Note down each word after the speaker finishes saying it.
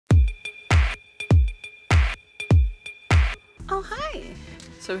Oh, hi!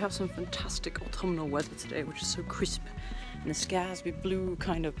 So we have some fantastic autumnal weather today, which is so crisp. And the sky has been blue,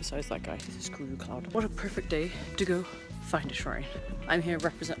 kind of, besides that guy, he's a screw cloud. What a perfect day to go find a shrine. I'm here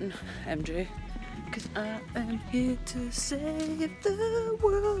representing MJ, because I am here to save the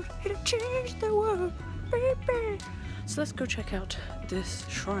world, here to change the world, baby! So let's go check out this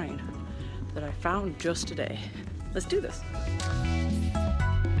shrine that I found just today. Let's do this!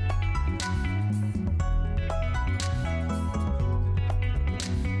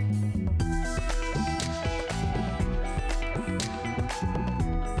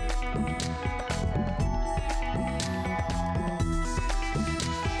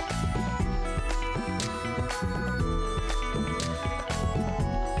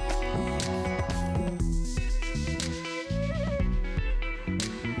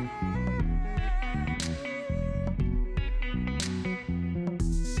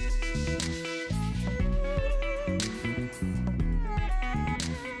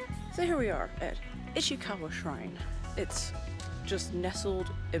 So here we are at Ishikawa Shrine. It's just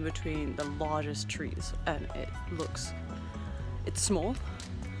nestled in between the largest trees, and it's small,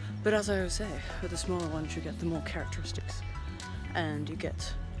 but as I always say, with the smaller ones you get the more characteristics and you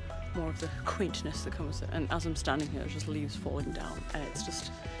get more of the quaintness that comes with it. And as I'm standing here, there's just leaves falling down, and it's just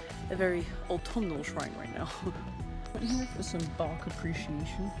a very autumnal shrine right now. I'm here for some bark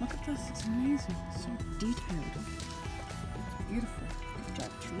appreciation. Look at this, it's amazing, it's so detailed. It's beautiful. Good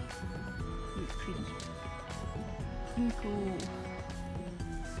job, tree. It's pretty. Pretty cool.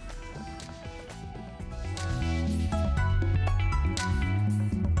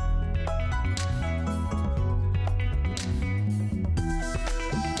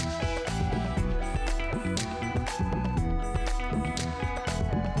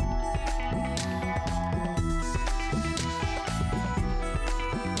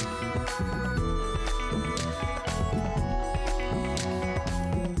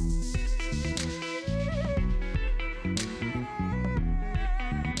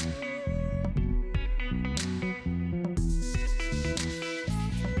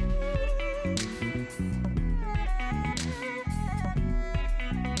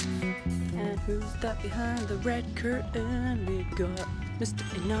 Who's that behind the red curtain? We got Mr.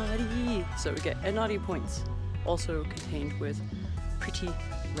 Inari. So we get Inari points, also contained with pretty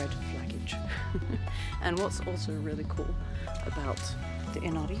red flaggage. And what's also really cool about the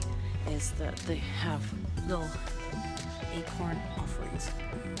Inari is that they have little acorn offerings.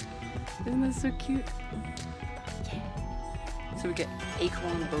 Isn't that so cute? Yeah. So we get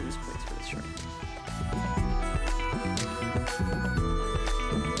acorn bonus points for this shrine.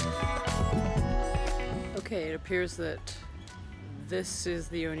 Okay, it appears that this is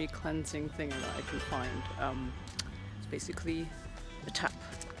the only cleansing thing that I can find. It's basically a tap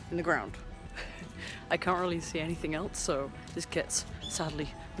in the ground. I can't really see anything else, so this gets,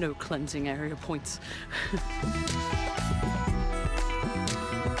 sadly, no cleansing area points.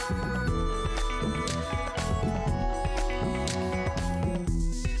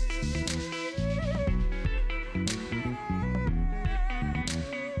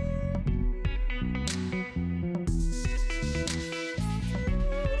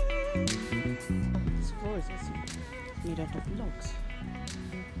 Made out of logs.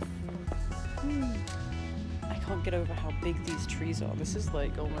 I can't get over how big these trees are. This is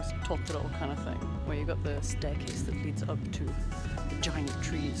like almost Totoro kind of thing, where you've got the staircase that leads up to the giant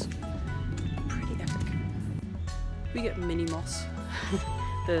trees. Pretty epic. We get mini moss.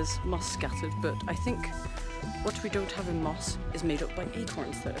 There's moss scattered, but I think what we don't have in moss is made up by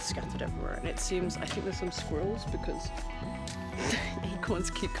acorns that are scattered everywhere. And it seems, I think there's some squirrels, because acorns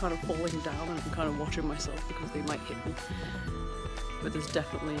keep kind of falling down, and I'm kind of watching myself because they might hit me. But there's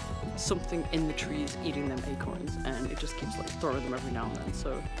definitely something in the trees eating them acorns, and it just keeps like throwing them every now and then.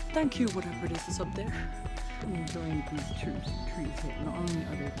 So thank you, whatever it is that's up there. I'm enjoying these trees here. Not only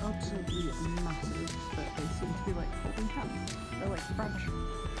are they absolutely massive, but they seem to be like holding hands. They're like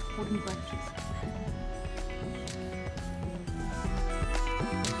holding branches.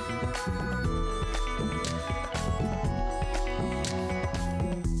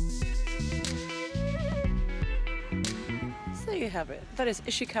 There you have it. That is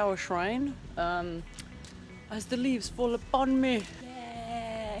Ishikawa Shrine. As the leaves fall upon me.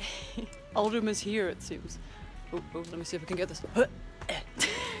 Yay! Autumn is here, it seems. Oh, let me see if I can get this.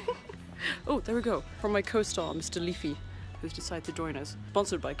 Oh, there we go. From my co-star, Mr. Leafy, who's decided to join us.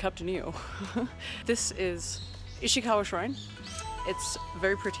 Sponsored by Captain EO. This is Ishikawa Shrine. It's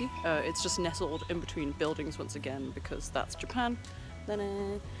very pretty. It's just nestled in between buildings once again, because that's Japan.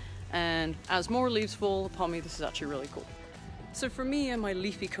 And as more leaves fall upon me, this is actually really cool. So for me and my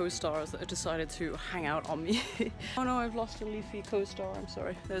leafy co-stars that have decided to hang out on me. Oh no, I've lost a leafy co-star, I'm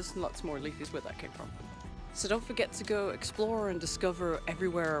sorry. There's lots more leafies where that came from. So don't forget to go explore and discover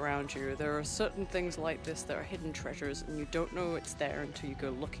everywhere around you. There are certain things like this that are hidden treasures and you don't know it's there until you go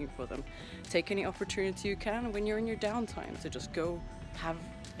looking for them. Take any opportunity you can when you're in your downtime to just go have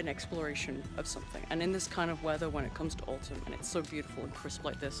an exploration of something. And in this kind of weather, when it comes to autumn and it's so beautiful and crisp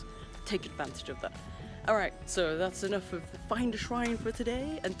like this, take advantage of that. Alright, so that's enough of Find a Shrine for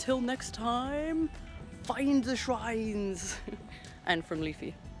today. Until next time, find the shrines! And from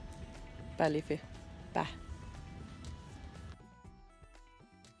Leafy. Bye Leafy. Bye.